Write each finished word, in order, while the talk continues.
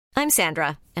I'm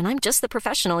Sandra, and I'm just the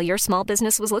professional your small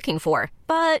business was looking for.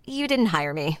 But you didn't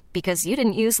hire me because you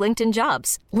didn't use LinkedIn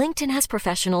Jobs. LinkedIn has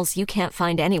professionals you can't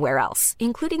find anywhere else,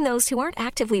 including those who aren't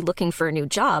actively looking for a new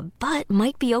job, but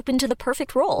might be open to the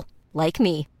perfect role, like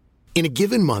me. In a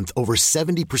given month, over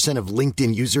 70% of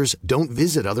LinkedIn users don't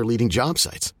visit other leading job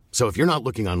sites. So if you're not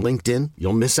looking on LinkedIn,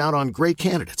 you'll miss out on great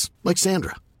candidates like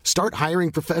Sandra. Start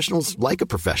hiring professionals like a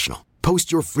professional.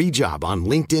 Post your free job on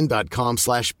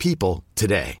linkedin.com/people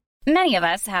today. Many of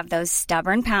us have those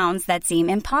stubborn pounds that seem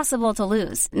impossible to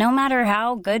lose, no matter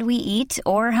how good we eat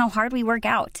or how hard we work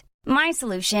out. My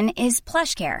solution is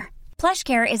PlushCare.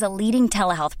 PlushCare is a leading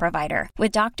telehealth provider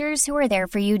with doctors who are there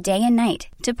for you day and night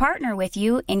to partner with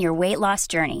you in your weight loss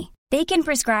journey. They can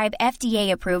prescribe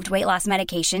FDA-approved weight loss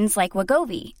medications like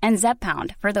Wegovy and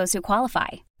Zepbound for those who qualify.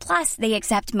 Plus, they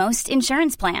accept most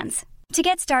insurance plans. To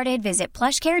get started, visit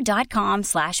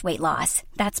plushcare.com/weightloss.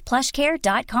 That's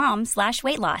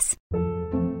plushcare.com/weightloss.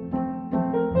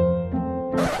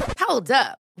 Hold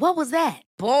up. What was that?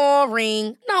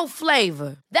 Boring. No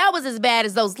flavor. That was as bad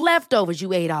as those leftovers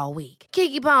you ate all week.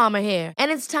 Keke Palmer here. And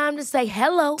it's time to say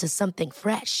hello to something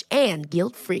fresh and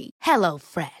guilt-free. Hello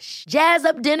Fresh. Jazz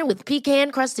up dinner with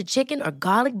pecan-crusted chicken or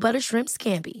garlic butter shrimp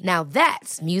scampi. Now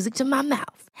that's music to my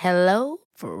mouth. Hello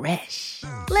Fresh.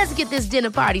 Let's get this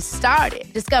dinner party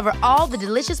started. Discover all the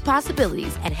delicious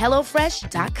possibilities at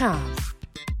HelloFresh.com.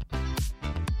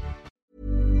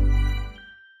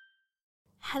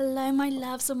 Hello, my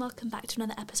loves, and welcome back to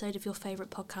another episode of your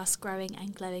favourite podcast, Growing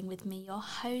and Glowing, with me, your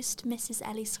host, Mrs.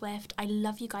 Ellie Swift. I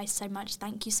love you guys so much.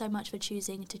 Thank you so much for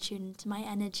choosing to tune into my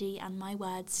energy and my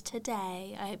words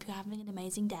today. I hope you're having an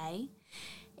amazing day.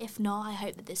 If not, I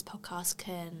hope that this podcast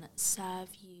can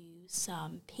serve you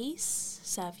some peace,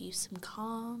 serve you some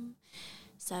calm,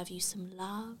 serve you some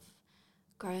love.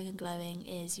 Growing and Glowing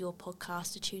is your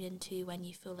podcast to tune into when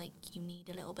you feel like you need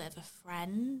a little bit of a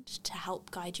friend to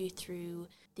help guide you through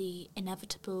the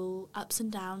inevitable ups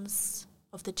and downs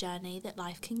of the journey that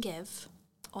life can give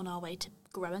on our way to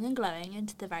growing and glowing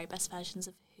into the very best versions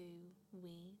of who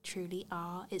we truly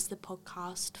are. It's the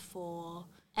podcast for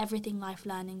everything life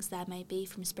learnings there may be,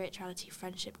 from spirituality,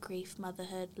 friendship, grief,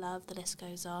 motherhood, love, the list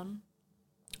goes on.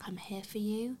 I'm here for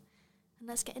you, and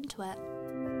let's get into it.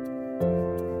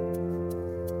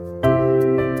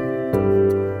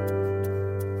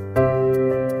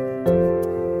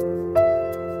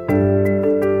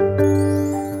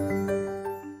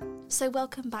 So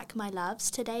welcome back, my loves.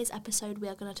 Today's episode we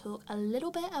are going to talk a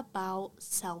little bit about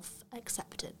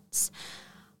self-acceptance.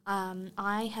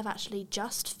 I have actually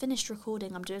just finished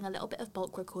recording. I'm doing a little bit of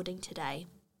bulk recording today.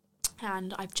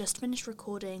 And I've just finished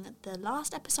recording the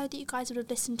last episode that you guys would have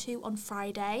listened to on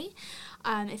Friday.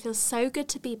 It feels so good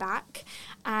to be back.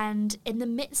 And in the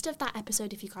midst of that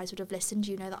episode, if you guys would have listened,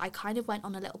 you know that I kind of went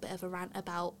on a little bit of a rant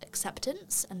about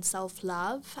acceptance and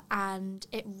self-love. And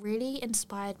it really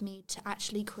inspired me to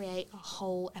actually create a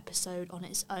whole episode on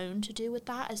its own to do with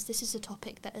that, as this is a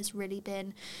topic that has really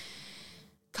been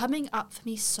coming up for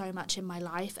me so much in my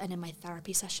life and in my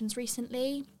therapy sessions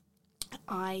recently.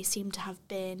 I seem to have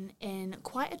been in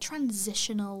quite a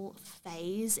transitional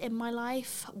phase in my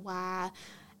life where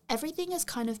everything has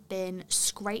kind of been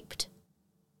scraped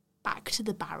back to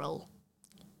the barrel,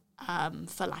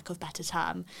 for lack of a better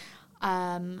term.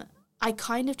 I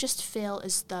kind of just feel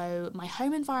as though my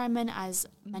home environment, as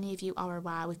many of you are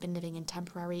aware, we've been living in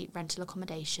temporary rental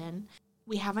accommodation.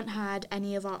 We haven't had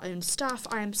any of our own stuff.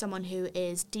 I am someone who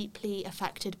is deeply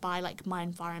affected by my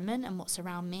environment and what's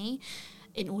around me,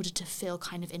 in order to feel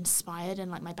kind of inspired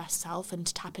and like my best self and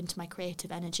to tap into my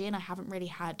creative energy. And I haven't really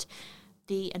had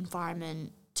the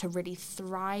environment to really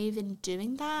thrive in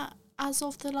doing that as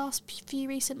of the last few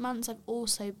recent months. I've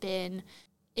also been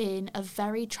in a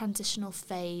very transitional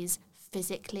phase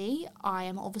physically. I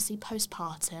am obviously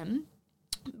postpartum.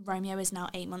 Romeo is now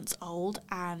 8 months old,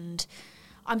 and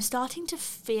I'm starting to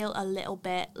feel a little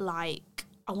bit like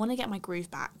I want to get my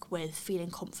groove back with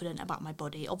feeling confident about my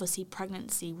body. Obviously,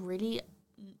 pregnancy really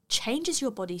changes your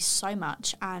body so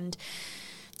much, and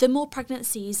the more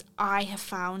pregnancies I have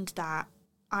found that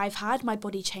I've had, my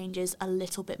body changes a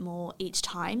little bit more each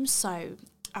time. So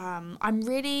I'm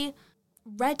really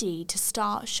ready to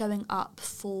start showing up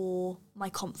for my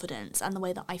confidence and the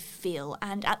way that I feel,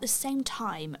 and at the same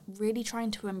time really trying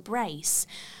to embrace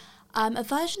a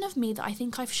version of me that I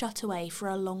think I've shut away for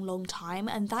a long time,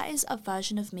 and that is a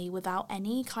version of me without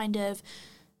any kind of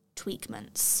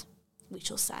tweakments, we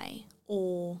shall say,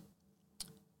 or,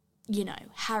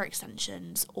 hair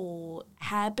extensions or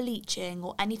hair bleaching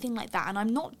or anything like that. And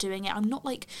I'm not doing it. I'm not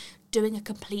doing a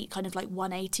complete kind of like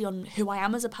 180 on who I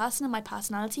am as a person and my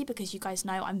personality, because you guys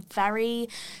know I'm very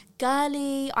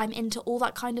girly, I'm into all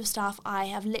that kind of stuff. I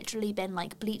have literally been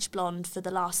like bleach blonde for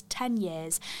the last 10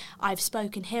 years. I've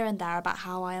spoken here and there about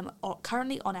how I am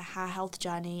currently on a hair health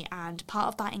journey, and part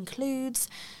of that includes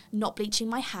not bleaching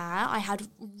my hair. I had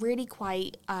really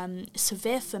quite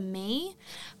severe, for me,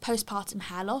 postpartum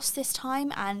hair loss this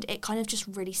time, and it kind of just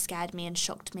really scared me and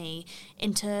shocked me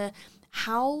into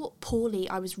how poorly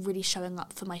I was really showing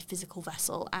up for my physical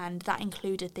vessel. And that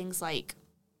included things like,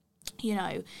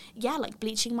 like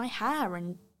bleaching my hair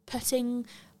and putting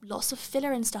lots of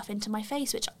filler and stuff into my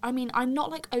face, which, I mean, I'm not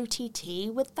like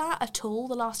OTT with that at all.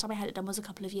 The last time I had it done was a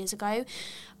couple of years ago,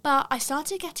 but I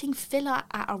started getting filler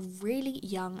at a really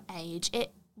young age.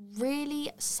 It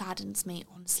really saddens me,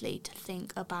 honestly, to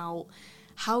think about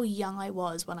how young I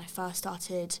was when I first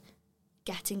started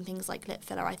getting things like lip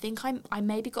filler. I think I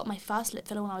maybe got my first lip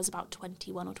filler when I was about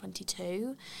 21 or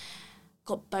 22.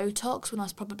 Got Botox when I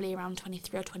was probably around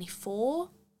 23 or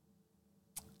 24.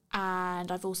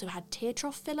 And I've also had tear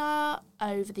trough filler.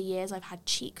 Over the years, I've had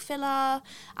cheek filler.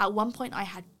 At one point, I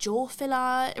had jaw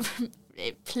filler.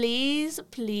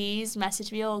 Please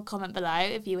message me or comment below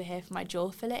if you were here for my jaw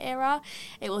filler era.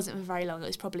 It wasn't for very long. It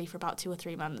was probably for about 2 or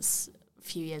 3 months a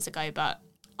few years ago. But,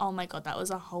 oh my God, that was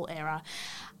a whole era.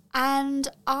 And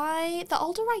the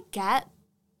older I get,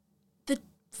 the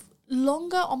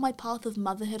longer on my path of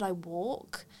motherhood I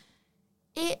walk.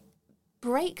 It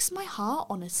breaks my heart,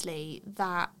 honestly,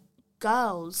 that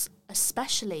girls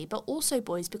especially, but also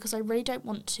boys, because I really don't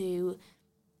want to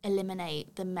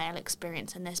eliminate the male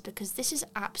experience in this, because this is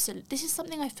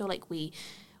something I feel like we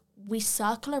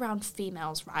circle around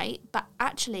females, right? But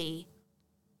actually,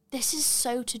 this is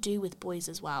so to do with boys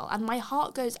as well. And my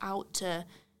heart goes out to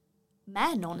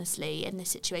men, honestly, in this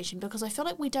situation, because I feel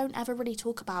like we don't ever really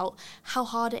talk about how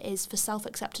hard it is for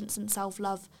self-acceptance and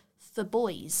self-love for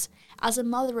boys. As a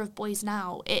mother of boys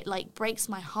now, it like breaks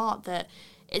my heart that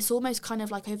it's almost kind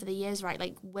of like over the years, right,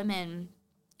 like women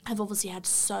have obviously had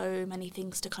so many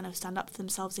things to kind of stand up for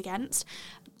themselves against.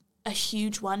 A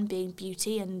huge one being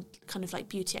beauty and kind of like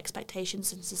beauty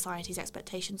expectations and society's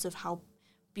expectations of how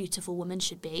beautiful women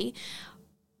should be.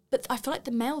 But I feel like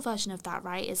the male version of that,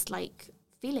 right, is like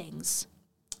feelings,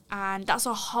 and that's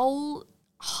a whole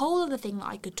other thing that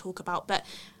I could talk about. But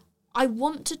I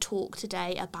want to talk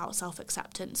today about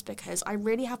self-acceptance, because I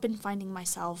really have been finding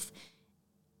myself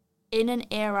in an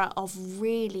era of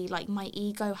really, like, my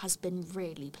ego has been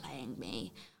really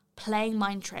playing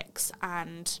mind tricks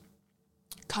and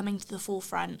coming to the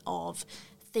forefront of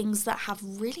things that have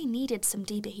really needed some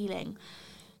deeper healing.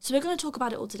 So we're going to talk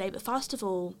about it all today, but first of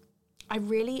all, I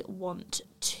really want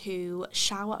to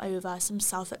shower over some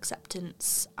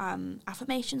self-acceptance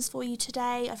affirmations for you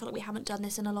today. I feel like we haven't done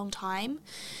this in a long time.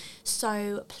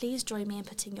 So please join me in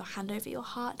putting your hand over your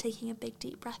heart, taking a big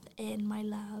deep breath in, my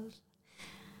love,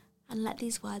 and let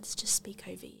these words just speak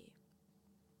over you.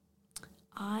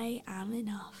 I am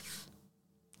enough,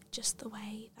 just the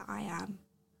way that I am.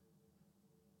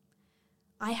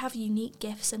 I have unique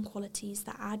gifts and qualities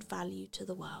that add value to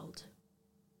the world.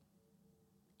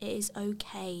 It is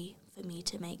okay for me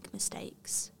to make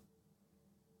mistakes.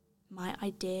 My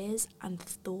ideas and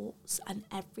thoughts and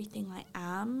everything I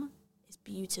am is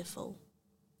beautiful.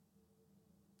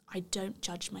 I don't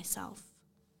judge myself.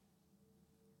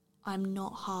 I'm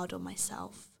not hard on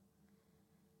myself.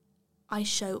 I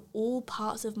show all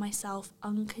parts of myself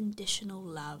unconditional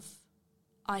love.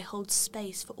 I hold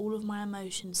space for all of my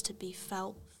emotions to be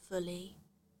felt fully.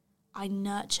 I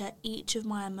nurture each of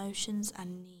my emotions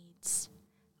and needs.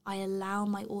 I allow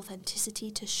my authenticity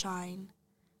to shine.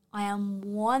 I am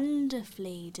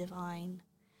wonderfully divine.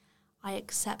 I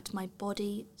accept my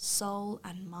body, soul,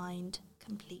 and mind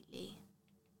completely.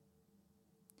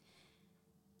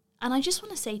 And I just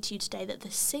want to say to you today that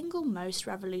the single most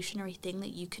revolutionary thing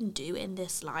that you can do in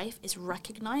this life is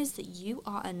recognize that you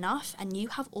are enough and you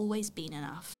have always been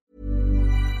enough.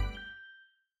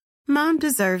 Mom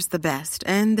deserves the best,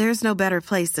 and there's no better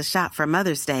place to shop for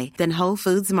Mother's Day than Whole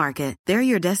Foods Market. They're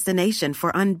your destination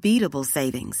for unbeatable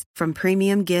savings, from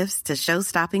premium gifts to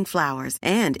show-stopping flowers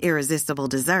and irresistible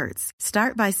desserts.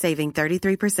 Start by saving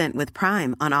 33% with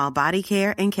Prime on all body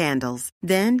care and candles.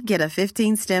 Then get a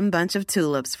 15-stem bunch of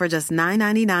tulips for just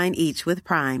 $9.99 each with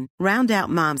Prime. Round out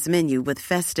Mom's menu with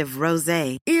festive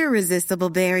rosé, irresistible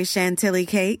berry chantilly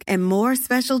cake, and more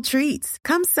special treats.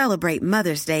 Come celebrate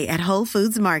Mother's Day at Whole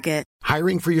Foods Market.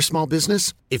 Hiring for your small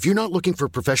business? If you're not looking for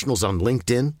professionals on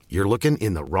LinkedIn, you're looking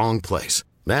in the wrong place.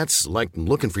 That's like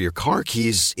looking for your car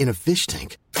keys in a fish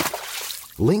tank.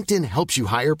 LinkedIn helps you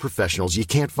hire professionals you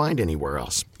can't find anywhere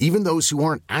else, even those who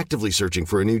aren't actively searching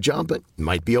for a new job but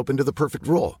might be open to the perfect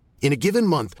role. In a given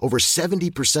month, over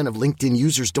 70% of LinkedIn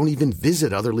users don't even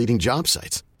visit other leading job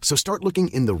sites. So start looking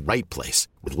in the right place.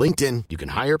 With LinkedIn, you can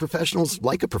hire professionals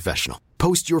like a professional.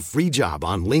 Post your free job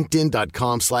on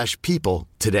linkedin.com/people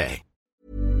today.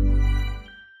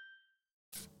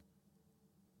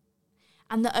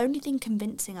 And the only thing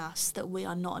convincing us that we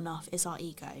are not enough is our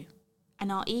ego.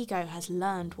 And our ego has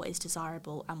learned what is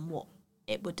desirable and what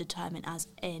it would determine as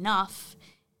enough,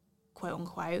 quote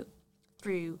unquote,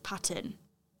 through pattern.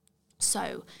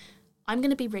 So I'm going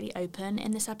to be really open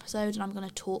in this episode, and I'm going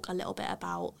to talk a little bit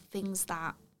about things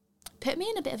that put me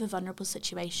in a bit of a vulnerable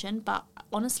situation. But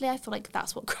honestly, I feel like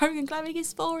that's what growing and glowing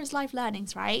is for, is life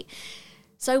learnings, right?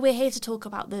 So we're here to talk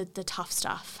about the tough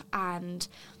stuff. And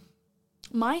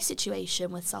my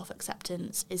situation with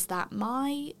self-acceptance is that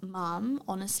my mum,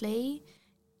 honestly,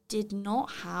 did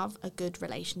not have a good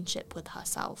relationship with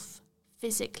herself,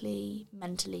 physically,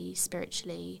 mentally,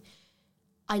 spiritually.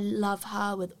 I love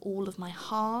her with all of my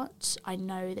heart. I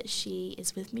know that she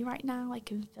is with me right now. I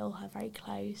can feel her very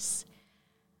close.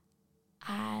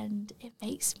 And it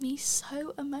makes me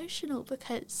so emotional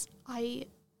because I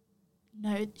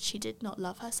know that she did not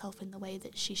love herself in the way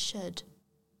that she should.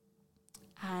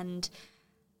 And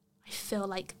I feel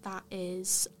like that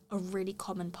is a really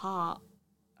common part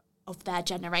of their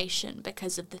generation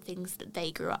because of the things that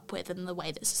they grew up with and the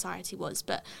way that society was.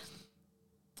 But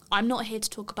I'm not here to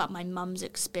talk about my mum's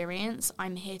experience.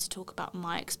 I'm here to talk about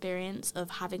my experience of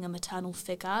having a maternal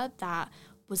figure that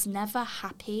was never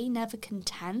happy, never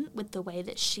content with the way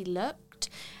that she looked,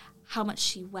 how much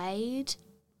she weighed,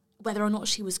 whether or not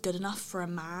she was good enough for a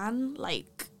man.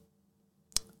 Like,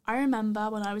 I remember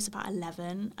when I was about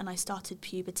 11 and I started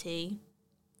puberty,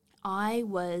 I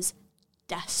was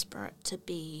desperate to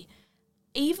be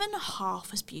even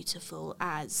half as beautiful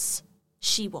as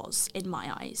she was in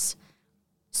my eyes.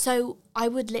 So I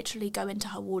would literally go into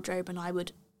her wardrobe and I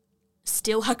would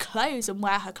steal her clothes and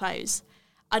wear her clothes.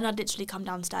 And I'd literally come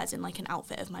downstairs in like an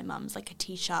outfit of my mum's, like a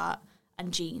t-shirt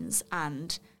and jeans.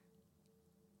 And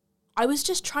I was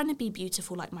just trying to be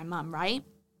beautiful like my mum, right?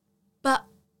 But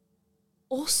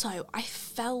also I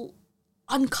felt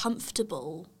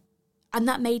uncomfortable, and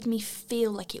that made me feel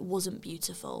like it wasn't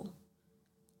beautiful.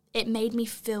 It made me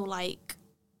feel like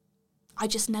I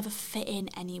just never fit in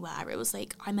anywhere. It was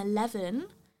like, I'm 11,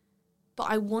 but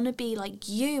I want to be like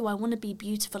you. I want to be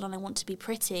beautiful and I want to be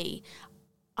pretty,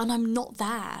 and I'm not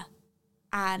there.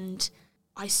 And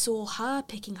I saw her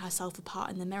picking herself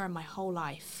apart in the mirror my whole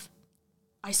life.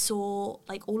 I saw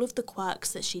like all of the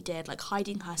quirks that she did, like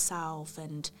hiding herself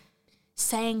and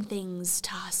saying things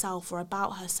to herself or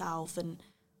about herself. And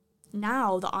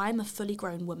now that I'm a fully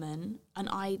grown woman and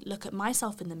I look at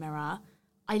myself in the mirror,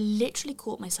 I literally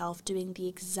caught myself doing the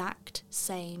exact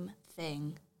same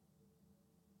thing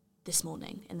this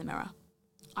morning in the mirror.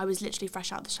 I was literally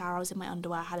fresh out of the shower, I was in my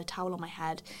underwear, I had a towel on my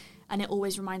head, and it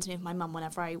always reminds me of my mum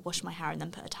whenever I wash my hair and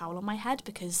then put a towel on my head,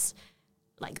 because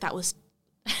like that was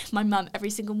my mum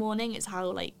every single morning. It's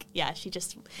how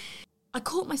I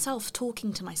caught myself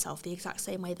talking to myself the exact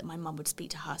same way that my mum would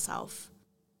speak to herself.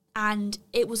 And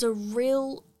it was a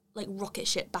real like rocket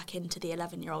ship back into the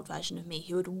 11-year-old version of me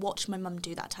who would watch my mum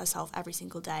do that to herself every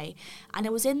single day. And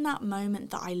it was in that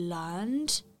moment that I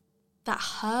learned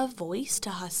that her voice to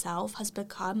herself has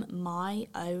become my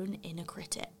own inner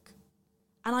critic.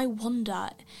 And I wonder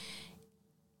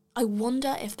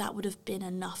if that would have been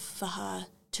enough for her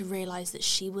to realise that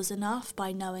she was enough,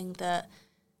 by knowing that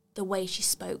the way she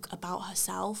spoke about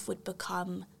herself would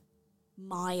become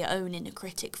my own inner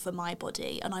critic for my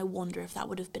body. And I wonder if that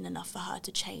would have been enough for her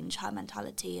to change her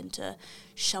mentality and to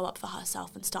show up for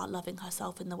herself and start loving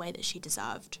herself in the way that she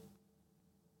deserved.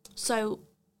 So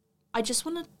I just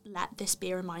want to let this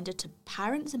be a reminder to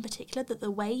parents in particular that the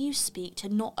way you speak to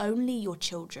not only your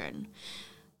children,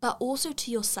 but also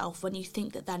to yourself when you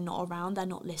think that they're not around, they're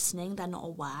not listening, they're not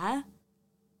aware,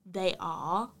 they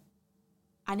are.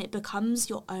 And it becomes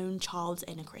your own child's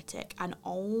inner critic. And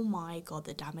oh my God,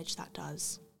 the damage that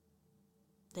does.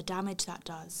 The damage that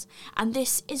does. And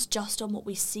this is just on what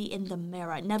we see in the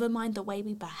mirror. Never mind the way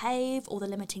we behave or the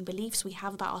limiting beliefs we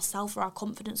have about ourselves or our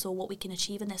confidence or what we can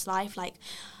achieve in this life. Like,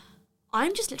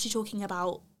 I'm just literally talking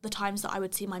about the times that I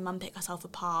would see my mum pick herself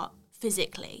apart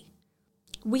physically.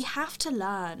 We have to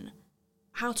learn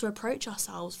how to approach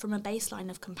ourselves from a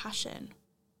baseline of compassion.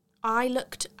 I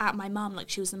looked at my mum like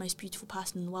she was the most beautiful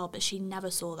person in the world, but she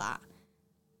never saw that.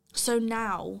 So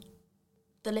now,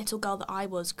 the little girl that I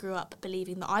was grew up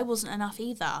believing that I wasn't enough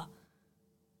either.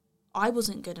 I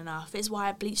wasn't good enough. It's why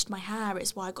I bleached my hair.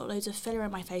 It's why I got loads of filler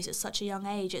in my face at such a young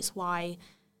age. It's why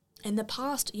in the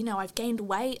past, you know, I've gained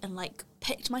weight and like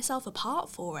picked myself apart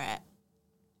for it.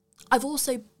 I've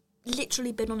also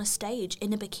literally been on a stage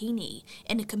in a bikini,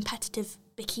 in a competitive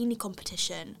bikini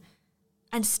competition,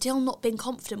 and still not been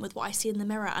confident with what I see in the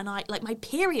mirror. And my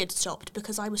period stopped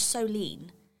because I was so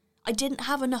lean. I didn't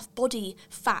have enough body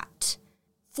fat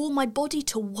for my body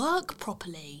to work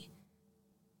properly.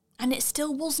 And it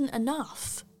still wasn't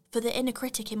enough for the inner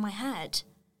critic in my head.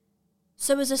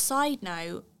 So as a side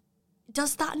note,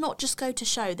 does that not just go to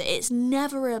show that it's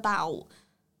never about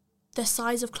the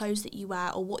size of clothes that you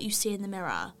wear or what you see in the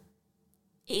mirror?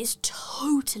 It is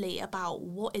totally about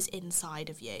what is inside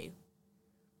of you.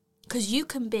 Because you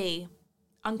can be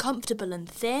uncomfortable and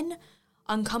thin,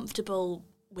 uncomfortable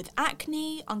with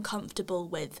acne, uncomfortable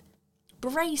with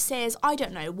braces, I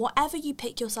don't know, whatever you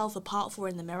pick yourself apart for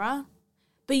in the mirror.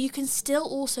 But you can still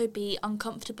also be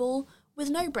uncomfortable with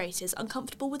no braces,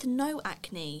 uncomfortable with no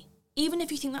acne. Even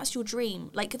if you think that's your dream,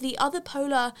 like the other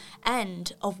polar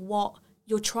end of what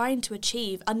you're trying to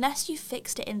achieve, unless you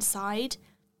fixed it inside,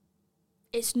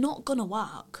 it's not gonna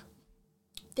work.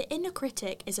 The inner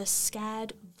critic is a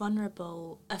scared,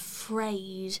 vulnerable,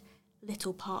 afraid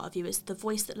little part of you. It's the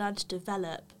voice that learned to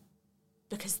develop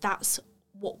because that's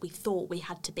what we thought we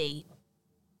had to be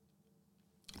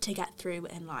to get through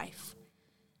in life.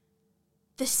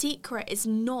 The secret is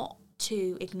not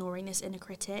to ignoring this inner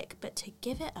critic, but to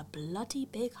give it a bloody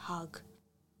big hug.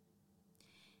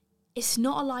 It's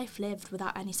not a life lived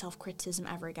without any self-criticism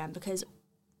ever again, because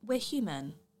we're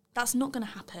human. That's not going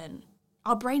to happen.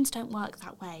 Our brains don't work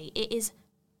that way. It is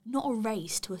not a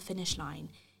race to a finish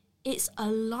line. It's a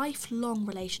lifelong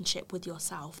relationship with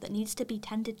yourself that needs to be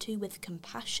tended to with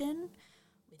compassion,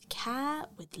 with care,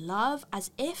 with love,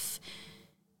 as if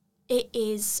it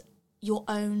is your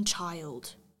own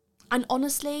child. And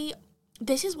honestly,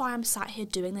 this is why I'm sat here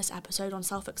doing this episode on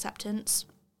self-acceptance,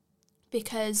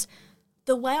 because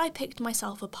the way I picked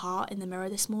myself apart in the mirror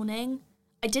this morning,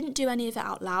 I didn't do any of it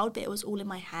out loud, but it was all in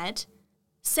my head.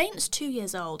 Saint's 2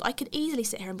 years old. I could easily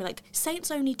sit here and be like, Saint's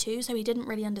only 2, so he didn't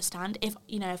really understand. If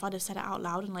I'd have said it out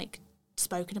loud and like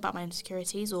spoken about my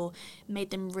insecurities or made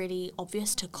them really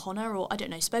obvious to Connor, or I don't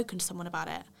know, spoken to someone about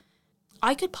it,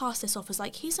 I could pass this off as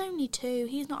like, he's only 2,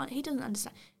 he doesn't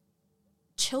understand.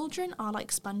 Children are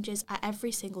like sponges at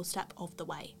every single step of the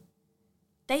way.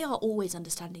 They are always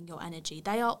understanding your energy.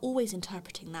 They are always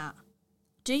interpreting that.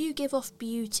 Do you give off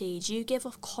beauty? Do you give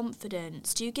off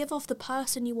confidence? Do you give off the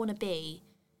person you want to be?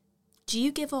 Do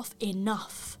you give off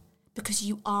enough? Because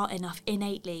you are enough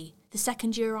innately. The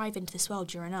second you arrive into this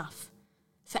world, you're enough.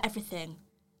 For everything.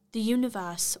 The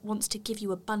universe wants to give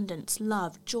you abundance,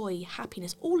 love, joy,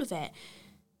 happiness, all of it,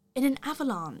 in an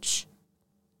avalanche.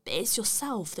 But it's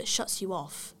yourself that shuts you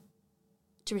off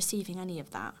to receiving any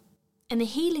of that. And the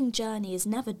healing journey is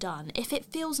never done. If it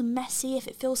feels messy, if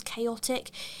it feels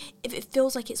chaotic, if it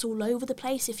feels like it's all over the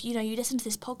place, if you listen to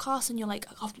this podcast and you're like,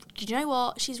 oh, you know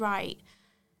what, she's right.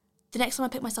 The next time I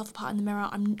pick myself apart in the mirror,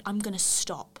 I'm going to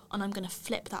stop and I'm going to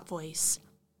flip that voice.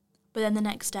 But then the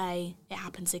next day, it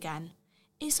happens again.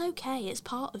 It's okay, it's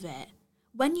part of it.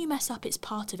 When you mess up, it's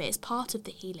part of it. It's part of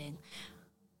the healing.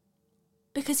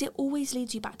 Because it always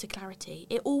leads you back to clarity.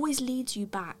 It always leads you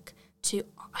back to,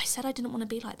 I said I didn't want to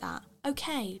be like that.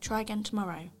 Okay, try again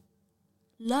tomorrow.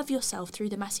 Love yourself through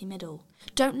the messy middle.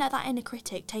 Don't let that inner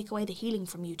critic take away the healing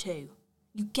from you too.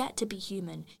 You get to be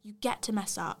human. You get to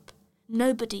mess up.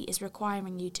 Nobody is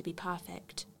requiring you to be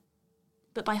perfect.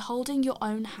 But by holding your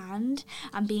own hand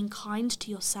and being kind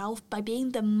to yourself, by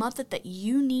being the mother that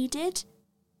you needed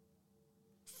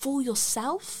for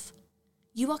yourself,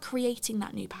 you are creating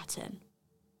that new pattern.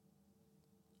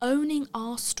 Owning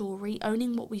our story,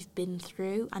 owning what we've been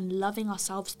through and loving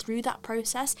ourselves through that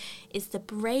process is the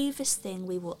bravest thing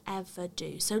we will ever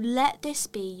do. So let this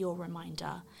be your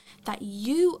reminder that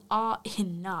you are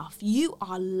enough, you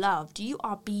are loved, you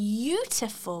are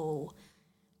beautiful,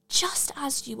 just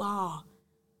as you are.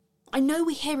 I know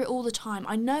we hear it all the time.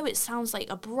 I know it sounds like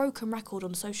a broken record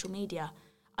on social media.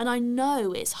 And I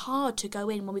know it's hard to go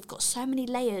in when we've got so many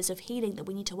layers of healing that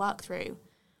we need to work through.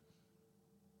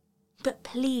 But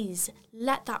please,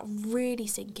 let that really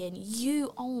sink in.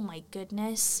 You, oh my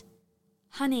goodness,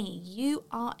 honey, you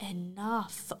are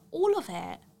enough for all of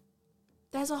it.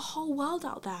 There's a whole world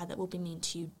out there that will be mean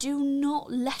to you. Do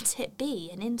not let it be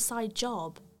an inside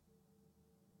job.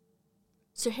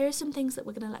 So here are some things that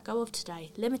we're going to let go of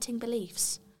today. Limiting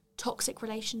beliefs, toxic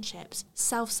relationships,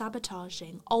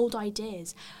 self-sabotaging, old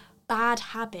ideas, bad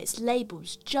habits,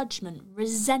 labels, judgment,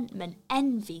 resentment,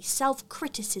 envy,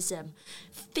 self-criticism,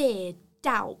 fear,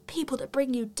 doubt, people that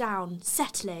bring you down,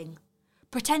 settling,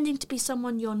 pretending to be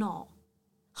someone you're not,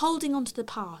 holding on to the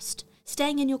past,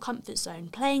 staying in your comfort zone,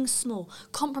 playing small,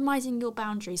 compromising your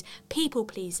boundaries,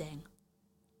 people-pleasing.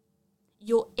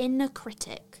 Your inner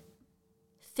critic,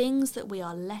 things that we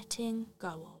are letting go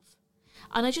of.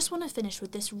 And I just want to finish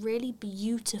with this really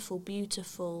beautiful,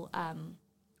 beautiful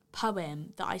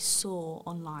poem that I saw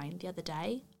online the other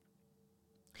day.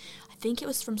 I think it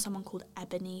was from someone called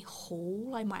Ebony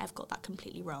Hall. I might have got that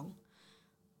completely wrong.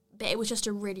 But it was just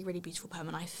a really, really beautiful poem,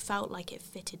 and I felt like it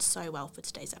fitted so well for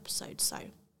today's episode. So,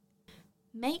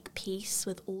 make peace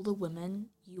with all the women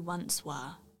you once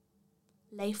were.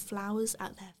 Lay flowers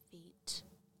at their feet.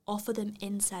 Offer them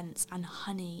incense and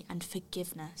honey and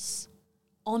forgiveness.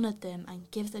 Honour them and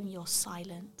give them your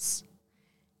silence.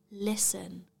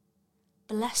 Listen.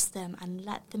 Bless them and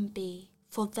let them be,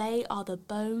 for they are the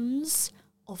bones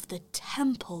of the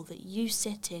temple that you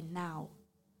sit in now.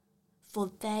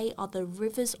 For they are the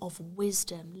rivers of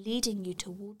wisdom leading you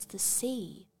towards the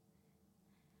sea.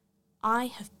 I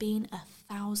have been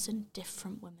 1,000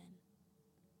 different women.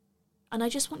 And I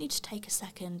just want you to take a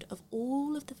second of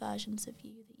all of the versions of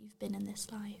you that you've been in this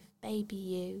life. Baby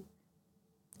you,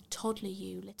 toddler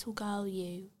you, little girl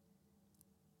you,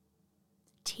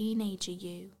 teenager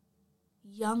you,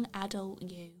 young adult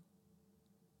you,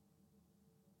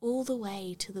 all the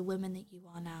way to the woman that you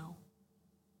are now.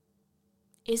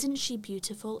 Isn't she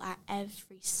beautiful at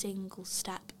every single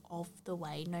step of the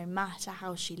way, no matter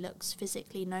how she looks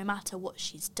physically, no matter what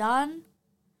she's done,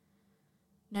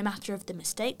 no matter of the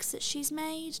mistakes that she's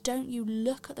made? Don't you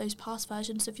look at those past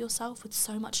versions of yourself with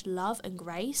so much love and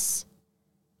grace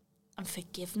and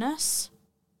forgiveness?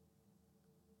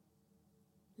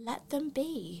 Let them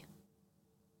be.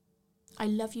 I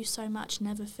love you so much.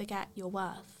 Never forget your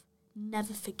worth.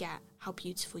 Never forget how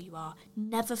beautiful you are.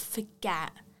 Never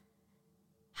forget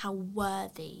how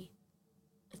worthy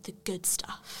of the good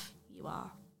stuff you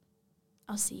are.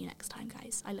 I'll see you next time,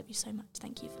 guys. I love you so much.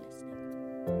 Thank you for listening.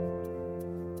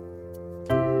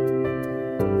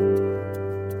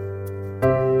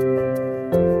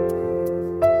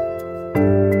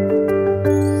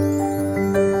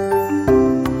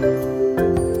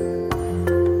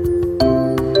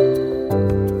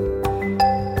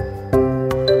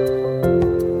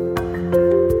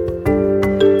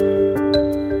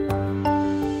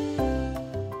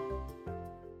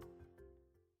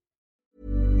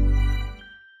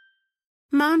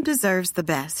 Mom deserves the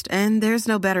best, and there's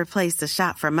no better place to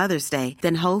shop for Mother's Day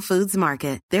than Whole Foods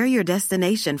Market. They're your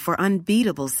destination for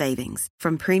unbeatable savings,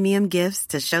 from premium gifts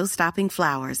to show-stopping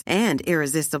flowers and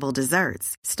irresistible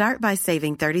desserts. Start by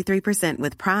saving 33%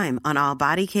 with Prime on all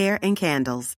body care and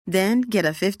candles. Then get a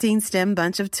 15-stem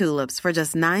bunch of tulips for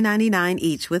just $9.99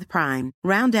 each with Prime.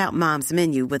 Round out Mom's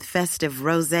menu with festive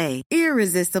rosé,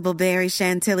 irresistible berry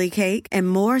chantilly cake, and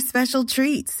more special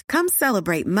treats. Come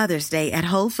celebrate Mother's Day at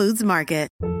Whole Foods Market.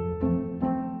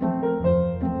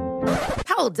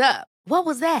 Hold up. What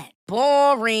was that?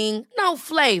 Boring. No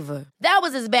flavor. That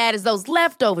was as bad as those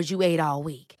leftovers you ate all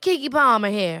week. Keke Palmer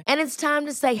here, and it's time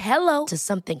to say hello to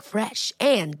something fresh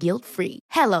and guilt-free.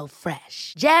 Hello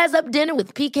Fresh. Jazz up dinner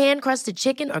with pecan-crusted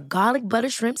chicken or garlic butter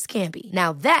shrimp scampi.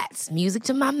 Now that's music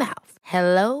to my mouth.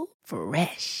 Hello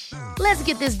Fresh. Let's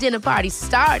get this dinner party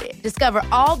started. Discover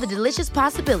all the delicious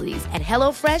possibilities at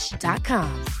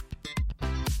HelloFresh.com.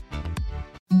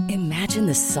 Imagine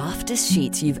the softest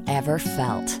sheets you've ever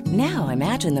felt. Now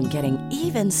imagine them getting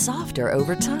even softer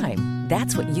over time.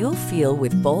 That's what you'll feel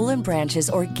with Boll & Branch's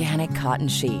organic cotton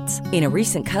sheets. In a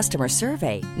recent customer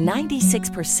survey,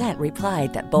 96%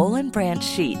 replied that Boll & Branch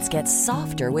sheets get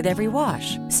softer with every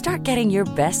wash. Start getting your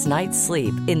best night's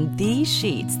sleep in these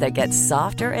sheets that get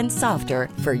softer and softer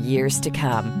for years to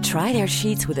come. Try their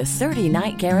sheets with a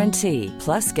 30-night guarantee.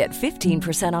 Plus, get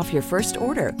 15% off your first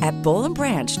order at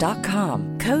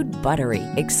bollandbranch.com. Code BUTTERY.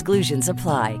 Exclusions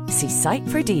apply. See site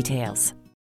for details.